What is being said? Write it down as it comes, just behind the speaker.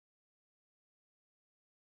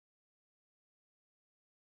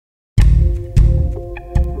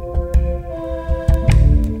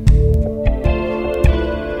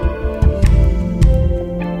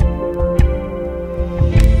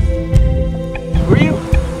Who are you?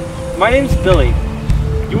 My name's Billy.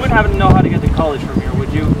 You wouldn't happen to know how to get to college from here,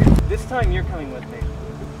 would you? This time you're coming with me.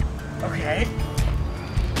 Okay.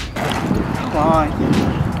 Come on. You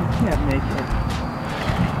can't make it.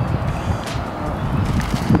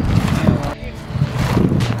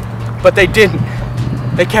 But they didn't.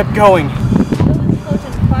 They kept going.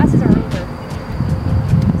 Classes are over.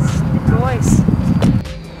 Stupid boys.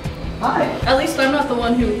 Hi. At least I'm not the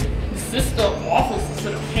one who insists on waffles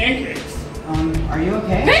instead of pancakes. Are you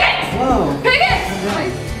okay? Pancakes! Whoa. Pancakes!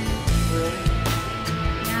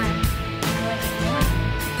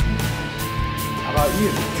 How about you?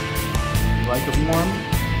 You like it warm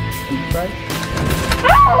and fresh?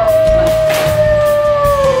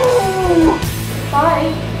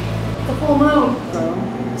 Bye. It's a full moon.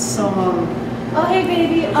 So, Oh, hey,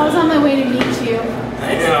 baby. I was on my way to meet you.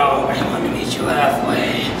 I know. I want to meet you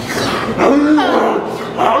halfway.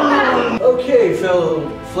 Okay, fellow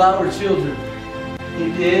flower children. You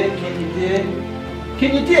dig? Can you dig?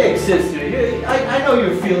 Can you dig, sister? I know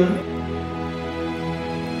you're feeling it.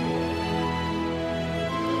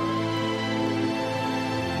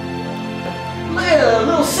 Leia,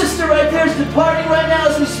 little sister right there is departing right now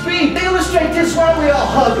as we speak. To illustrate this, why don't we all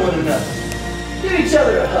hug one another? Give each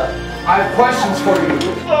other a hug. I have questions for you.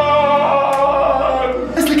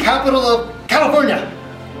 It's the capital of California.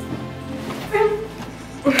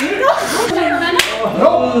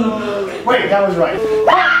 No. Wait, that was right.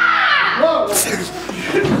 Whoa.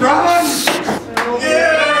 Run!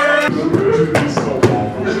 Yeah!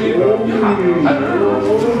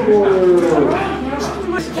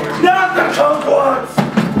 Not the kumquats!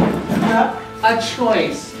 a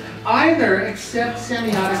choice. Either accept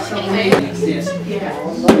semiotics that may exist. Yeah.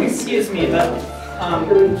 Excuse me, but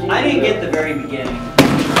I didn't get the very beginning.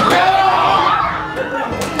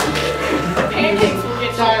 Pancakes will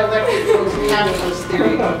get dialectic capitalist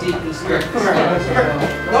theory of deconstruction.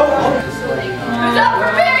 It's up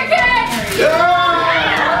for pancakes!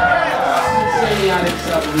 Semiotics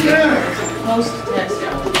of it's a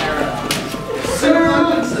post-textual paradigm. They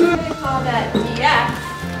call that dx,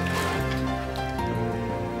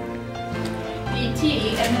 dt,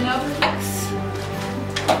 and then over x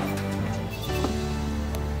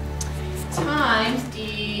times d.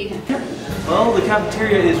 Well, the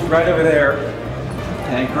cafeteria is right over there.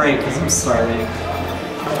 Okay, great, because I'm starving.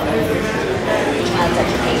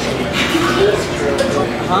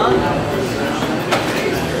 Huh?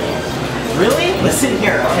 Really? Listen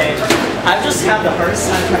here, okay? I've just had the hardest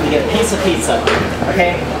time trying to get a piece of pizza,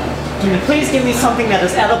 okay? Can you please give me something that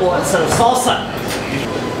is edible instead of salsa?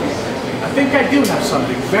 I think I do have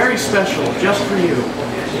something very special just for you.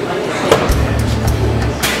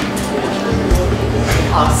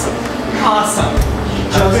 Awesome. Awesome.